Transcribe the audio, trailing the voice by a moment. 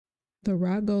The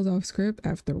Rock goes off script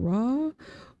after Raw.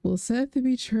 Will Seth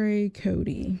betray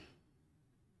Cody?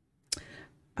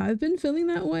 I've been feeling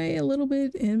that way a little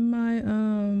bit in my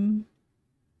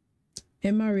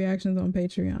reactions on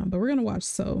Patreon, but we're gonna watch,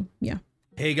 so yeah.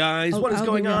 Hey guys, what is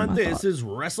going on? This thoughts. is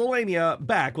WrestleMania,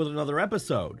 back with another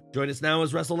episode. Join us now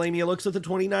as WrestleMania looks at the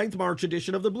 29th March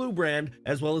edition of the Blue Brand,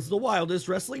 as well as the wildest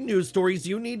wrestling news stories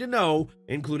you need to know,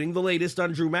 including the latest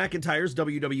on Drew McIntyre's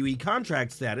WWE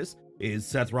contract status, is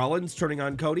Seth Rollins turning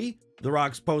on Cody, The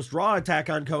Rock's post-Raw attack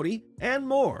on Cody, and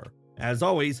more. As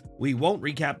always, we won't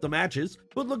recap the matches,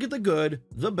 but look at the good,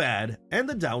 the bad, and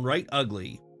the downright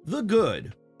ugly. The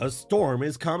good. A storm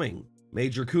is coming.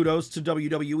 Major kudos to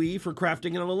WWE for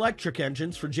crafting an electric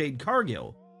entrance for Jade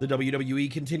Cargill. The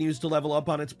WWE continues to level up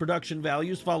on its production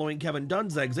values following Kevin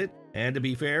Dunn's exit, and to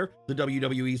be fair, the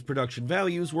WWE's production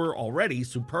values were already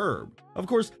superb. Of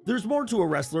course, there's more to a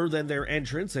wrestler than their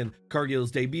entrance, and Cargill's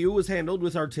debut was handled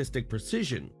with artistic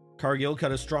precision. Cargill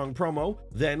cut a strong promo,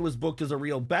 then was booked as a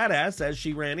real badass as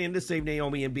she ran in to save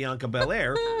Naomi and Bianca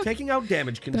Belair, taking out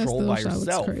Damage Control by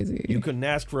herself. You couldn't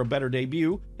ask for a better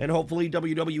debut, and hopefully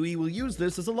WWE will use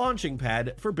this as a launching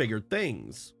pad for bigger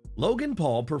things. Logan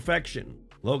Paul perfection.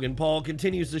 Logan Paul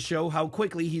continues to show how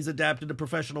quickly he's adapted to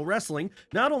professional wrestling,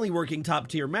 not only working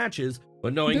top-tier matches,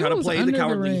 but knowing how to play the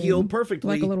cowardly heel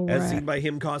perfectly, as seen by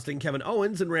him costing Kevin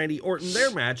Owens and Randy Orton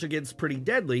their match against Pretty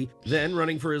Deadly, then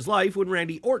running for his life when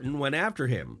Randy Orton went after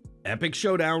him. Epic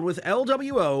showdown with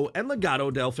LWO and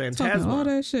Legado del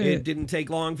Fantasma. It didn't take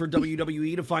long for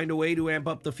WWE to find a way to amp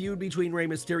up the feud between Rey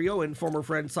Mysterio and former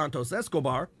friend Santos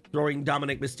Escobar. Throwing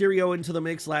Dominic Mysterio into the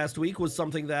mix last week was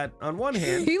something that, on one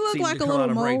hand, seemed to come out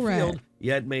of right field,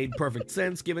 yet made perfect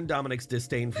sense given Dominic's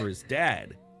disdain for his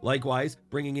dad. Likewise,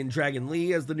 bringing in Dragon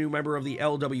Lee as the new member of the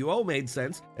LWO made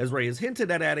sense, as Rey has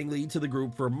hinted at adding Lee to the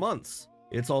group for months.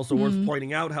 It's also worth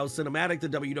pointing out how cinematic the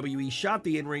WWE shot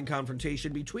the in-ring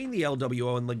confrontation between the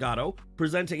LWO and Legado,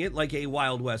 presenting it like a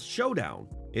Wild West showdown.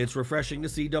 It's refreshing to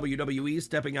see WWE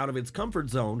stepping out of its comfort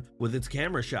zone with its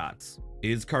camera shots.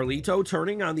 Is Carlito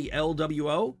turning on the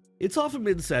LWO? It's often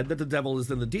been said that the devil is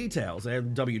in the details,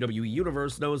 and WWE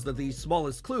Universe knows that the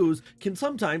smallest clues can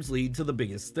sometimes lead to the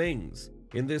biggest things.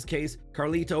 In this case,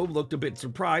 Carlito looked a bit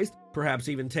surprised, perhaps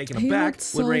even taken aback,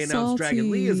 when Rey announced Dragon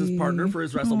Lee as his partner for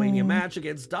his WrestleMania match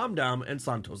against Dom Dom and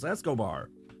Santos Escobar.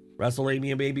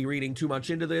 WrestleMania may be reading too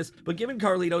much into this, but given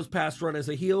Carlito's past run as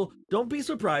a heel, don't be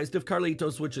surprised if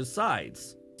Carlito switches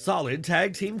sides. Solid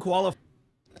tag team qualify.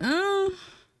 I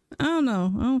don't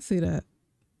know. I don't see that.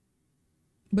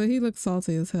 But he looked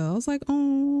salty as hell. I was like,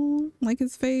 oh, like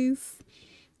his face.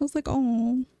 I was like,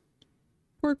 oh,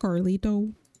 poor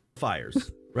Carlito.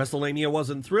 Fires. WrestleMania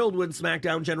wasn't thrilled when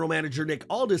SmackDown general manager Nick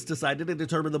Aldis decided to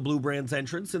determine the Blue Brand's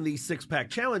entrance in the six-pack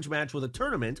challenge match with a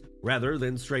tournament rather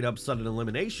than straight-up sudden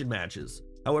elimination matches.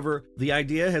 However, the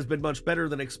idea has been much better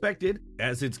than expected,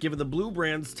 as it's given the Blue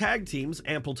Brand's tag teams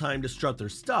ample time to strut their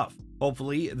stuff.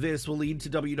 Hopefully, this will lead to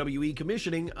WWE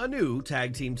commissioning a new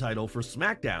tag team title for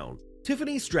SmackDown.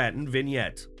 Tiffany Stratton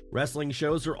vignette. Wrestling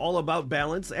shows are all about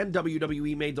balance, and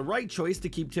WWE made the right choice to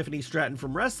keep Tiffany Stratton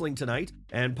from wrestling tonight,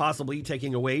 and possibly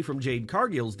taking away from Jade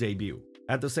Cargill's debut.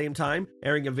 At the same time,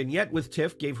 airing a vignette with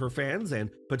Tiff gave her fans, and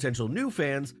potential new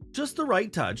fans, just the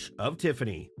right touch of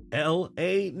Tiffany.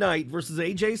 LA Knight vs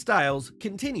AJ Styles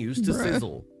continues to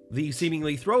sizzle. The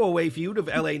seemingly throwaway feud of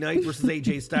LA Knight vs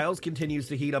AJ Styles continues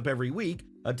to heat up every week,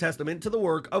 a testament to the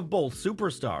work of both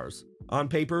superstars. On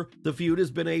paper, the feud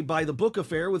has been a by-the-book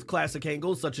affair with classic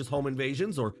angles such as home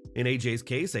invasions, or in AJ's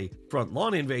case, a front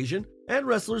lawn invasion, and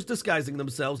wrestlers disguising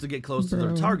themselves to get close to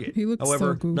their target.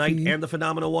 However, Knight and the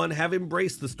Phenomenal One have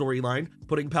embraced the storyline,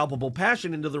 putting palpable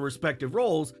passion into their respective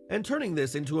roles and turning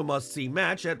this into a must-see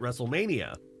match at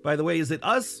WrestleMania. By the way, is it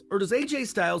us, or does AJ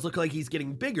Styles look like he's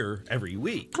getting bigger every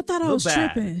week? I thought I was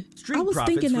tripping. Street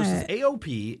Profits vs.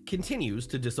 AOP continues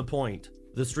to disappoint.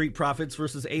 The Street Profits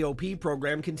vs. AOP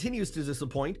program continues to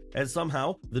disappoint, as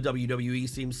somehow the WWE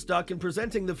seems stuck in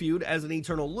presenting the feud as an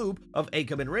eternal loop of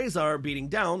Akam and Razor beating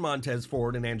down Montez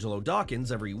Ford and Angelo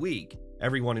Dawkins every week.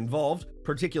 Everyone involved,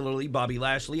 particularly Bobby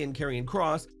Lashley and Karrion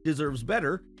Kross, deserves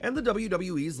better, and the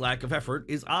WWE's lack of effort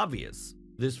is obvious.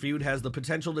 This feud has the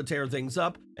potential to tear things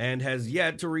up, and has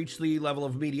yet to reach the level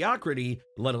of mediocrity,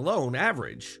 let alone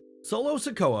average. Solo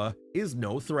Sikoa is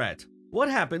no threat. What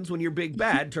happens when your big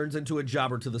bad turns into a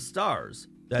jobber to the stars?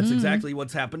 That's exactly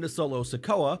what's happened to Solo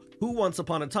Sikoa, who once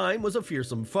upon a time was a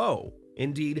fearsome foe.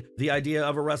 Indeed, the idea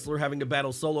of a wrestler having to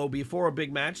battle Solo before a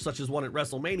big match such as one at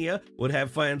WrestleMania would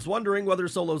have fans wondering whether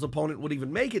Solo's opponent would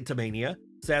even make it to Mania.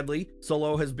 Sadly,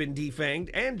 Solo has been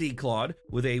defanged and declawed,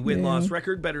 with a win-loss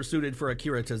record better suited for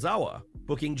Akira Tozawa.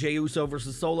 Booking Jey Uso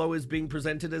versus Solo is being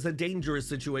presented as a dangerous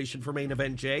situation for main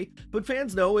event Jey, but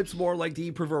fans know it's more like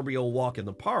the proverbial walk in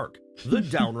the park, the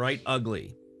downright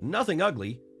ugly. Nothing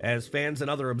ugly, as fans and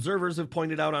other observers have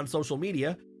pointed out on social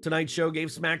media. Tonight's show gave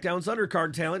SmackDown's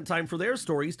undercard talent time for their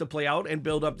stories to play out and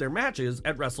build up their matches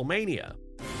at WrestleMania.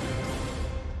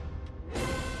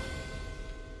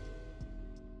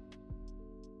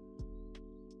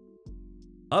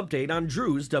 Update on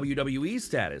Drew's WWE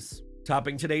status.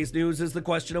 Topping today's news is the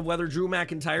question of whether Drew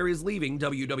McIntyre is leaving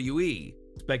WWE.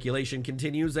 Speculation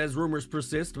continues as rumors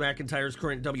persist. McIntyre's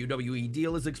current WWE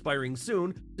deal is expiring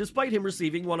soon, despite him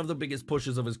receiving one of the biggest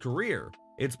pushes of his career.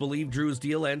 It's believed Drew's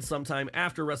deal ends sometime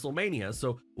after WrestleMania,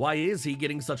 so why is he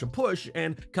getting such a push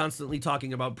and constantly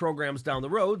talking about programs down the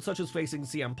road, such as facing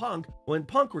CM Punk, when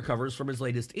Punk recovers from his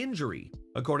latest injury?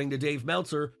 According to Dave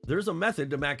Meltzer, there's a method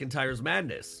to McIntyre's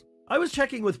madness. I was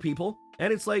checking with people,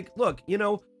 and it's like, look,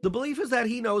 the belief is that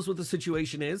he knows what the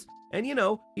situation is, and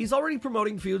he's already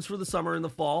promoting feuds for the summer and the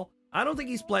fall. I don't think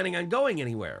he's planning on going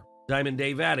anywhere. Diamond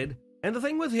Dave added, and the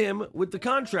thing with him, with the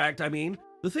contract,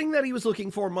 the thing that he was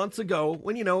looking for months ago,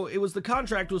 when, it was the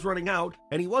contract was running out,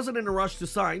 and he wasn't in a rush to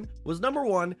sign, was number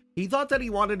one, he thought that he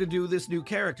wanted to do this new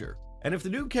character. And if the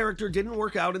new character didn't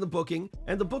work out in the booking,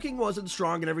 and the booking wasn't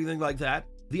strong and everything like that,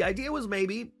 the idea was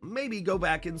maybe go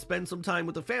back and spend some time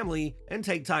with the family and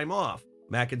take time off.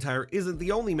 McIntyre isn't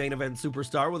the only main event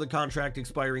superstar with a contract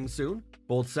expiring soon.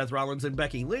 Both Seth Rollins and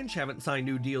Becky Lynch haven't signed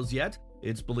new deals yet.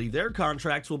 It's believed their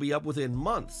contracts will be up within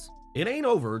months. It ain't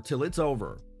over till it's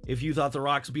over. If you thought The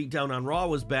Rock's beatdown on Raw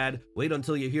was bad, wait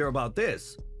until you hear about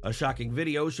this. A shocking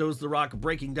video shows The Rock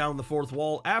breaking down the fourth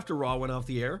wall after Raw went off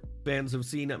the air. Fans have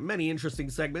seen many interesting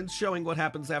segments showing what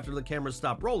happens after the cameras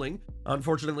stop rolling.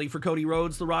 Unfortunately for Cody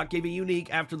Rhodes, The Rock gave a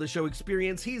unique after-the-show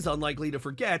experience he's unlikely to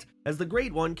forget, as the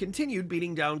Great One continued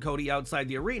beating down Cody outside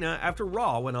the arena after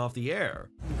Raw went off the air.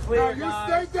 Clear, now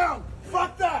you stay down!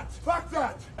 Fuck that! Fuck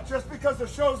that! Just because the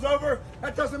show's over,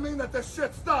 that doesn't mean that this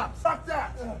shit stops! Fuck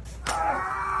that!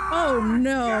 Oh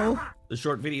no. The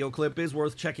short video clip is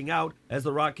worth checking out as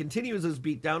The Rock continues his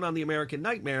beatdown on the American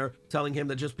Nightmare, telling him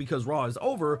that just because Raw is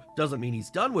over doesn't mean he's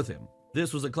done with him.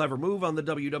 This was a clever move on the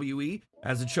WWE,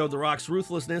 as it showed The Rock's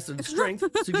ruthlessness and strength,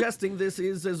 suggesting this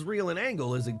is as real an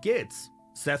angle as it gets.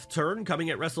 Seth's turn coming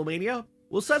at WrestleMania?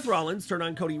 Will Seth Rollins turn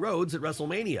on Cody Rhodes at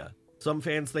WrestleMania? Some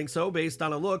fans think so based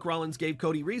on a look Rollins gave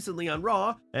Cody recently on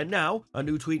Raw, and now a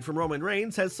new tweet from Roman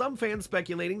Reigns has some fans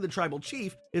speculating the Tribal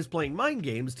Chief is playing mind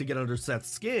games to get under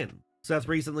Seth's skin. Seth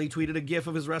recently tweeted a gif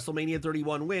of his WrestleMania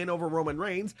 31 win over Roman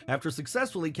Reigns after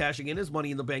successfully cashing in his Money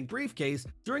in the Bank briefcase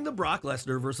during the Brock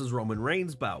Lesnar vs. Roman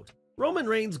Reigns bout. Roman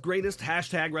Reigns' greatest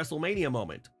 #WrestleMania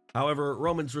moment. However,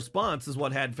 Roman's response is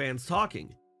what had fans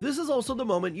talking. This is also the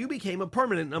moment you became a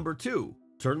permanent number 2.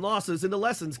 Turn losses into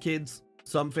lessons, kids.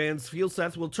 Some fans feel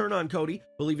Seth will turn on Cody,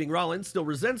 believing Rollins still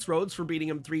resents Rhodes for beating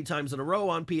him 3 times in a row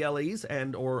on PLEs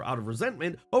and or out of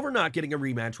resentment over not getting a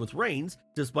rematch with Reigns,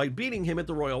 despite beating him at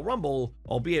the Royal Rumble,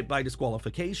 albeit by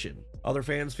disqualification. Other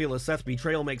fans feel a Seth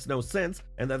betrayal makes no sense,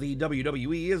 and that the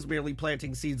WWE is merely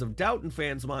planting seeds of doubt in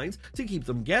fans' minds to keep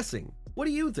them guessing. What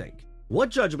do you think? What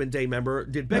Judgment Day member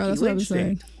did Becky Lynch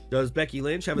date? Does Becky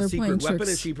Lynch have a secret weapon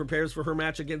as she prepares for her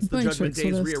match against the Judgment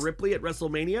Day's Rhea Ripley at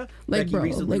WrestleMania? Becky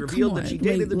recently revealed that she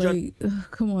dated the Judgment.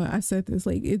 Come on, I said this.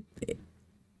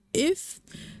 If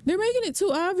they're making it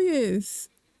too obvious,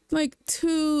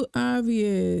 too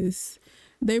obvious.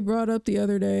 They brought up the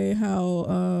other day how,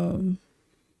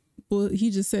 well,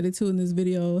 he just said it too in this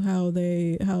video, how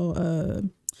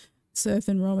Seth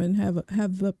and Roman have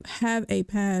a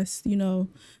past,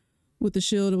 with the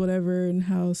Shield or whatever, and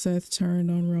how Seth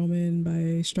turned on Roman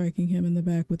by striking him in the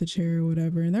back with a chair or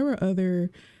whatever. And there were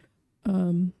other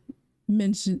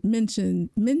mentionings.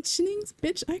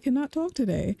 Bitch, I cannot talk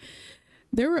today.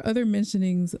 There were other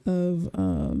mentionings of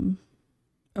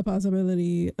a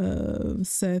possibility of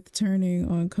Seth turning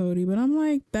on Cody, but I'm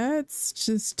like, that's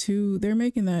just they're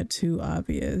making that too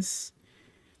obvious.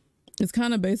 It's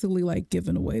kind of basically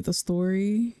giving away the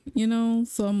story,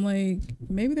 So I'm like,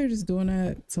 maybe they're just doing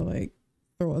that to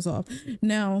throw us off.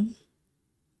 Now,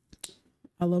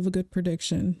 I love a good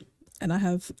prediction, and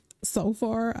I've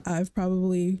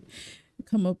probably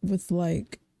come up with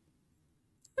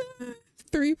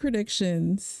 3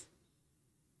 predictions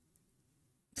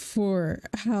for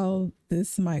how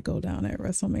this might go down at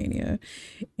WrestleMania.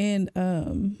 And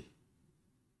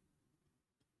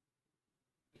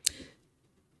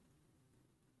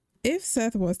if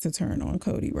Seth was to turn on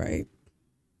Cody, right,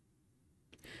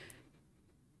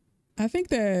 I think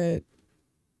that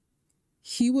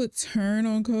he would turn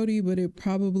on Cody, but it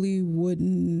probably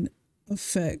wouldn't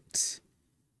affect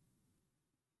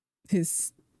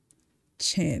his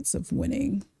chance of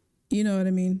winning. You know what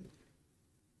I mean?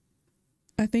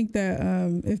 I think that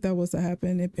if that was to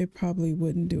happen, it probably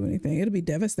wouldn't do anything. It'll be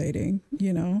devastating,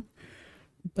 you know,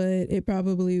 but it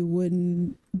probably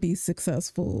wouldn't be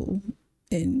successful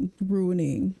in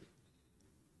ruining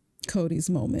Cody's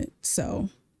moment. So,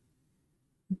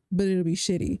 but it'll be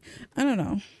shitty. I don't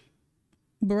know.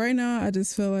 But right now, I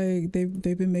just feel like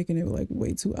they've been making it like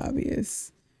way too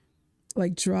obvious,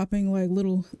 like dropping like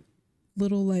little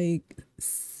like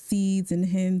seeds and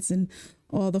hints and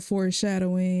all the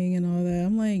foreshadowing and all that.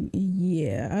 I'm like,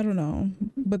 yeah, I don't know.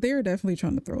 But they're definitely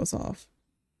trying to throw us off.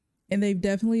 And they've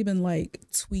definitely been like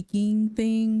tweaking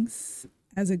things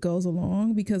as it goes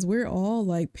along because we're all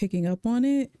like picking up on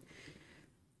it.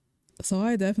 So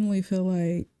I definitely feel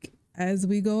like as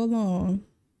we go along,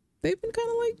 they've been kind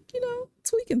of like, you know,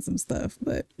 tweaking some stuff.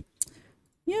 But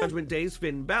yeah. Judgment Day's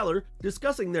Finn Balor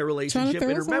discussing their relationship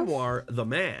in her memoir, The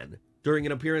Man. During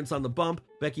an appearance on The Bump,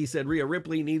 Becky said Rhea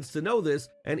Ripley needs to know this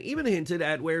and even hinted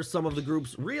at where some of the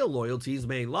group's real loyalties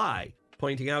may lie,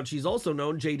 pointing out she's also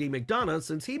known JD McDonough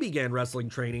since he began wrestling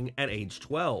training at age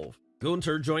 12.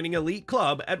 Gunther joining Elite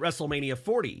Club at WrestleMania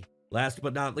 40. Last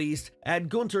but not least, add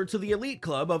Gunther to the Elite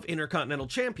Club of Intercontinental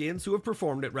Champions who have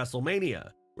performed at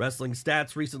WrestleMania. Wrestling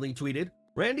Stats recently tweeted,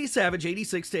 Randy Savage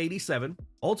 86-87,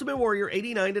 Ultimate Warrior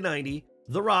 89-90,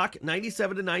 The Rock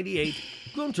 97-98,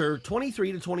 Gunther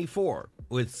 23-24,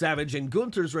 with Savage and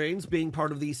Gunther's reigns being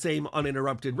part of the same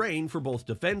uninterrupted reign for both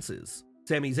defenses.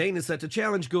 Sami Zayn is set to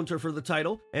challenge Gunther for the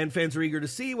title, and fans are eager to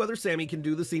see whether Sami can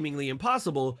do the seemingly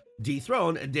impossible,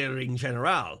 dethrone Der Ring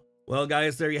General. Well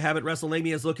guys, there you have it,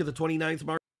 WrestleMania's look at the 29th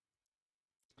March.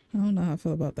 I don't know how I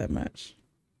feel about that match.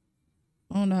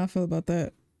 I don't know how I feel about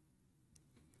that.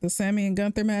 The Sami and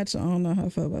Gunther match, I don't know how I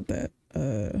feel about that.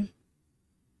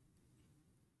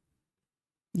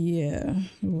 Yeah,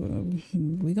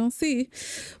 we gonna see.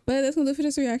 But that's gonna do it for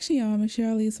this reaction, y'all. Make sure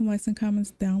y'all leave some likes and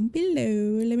comments down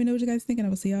below. Let me know what you guys think, and I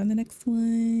will see y'all in the next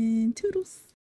one. Toodles.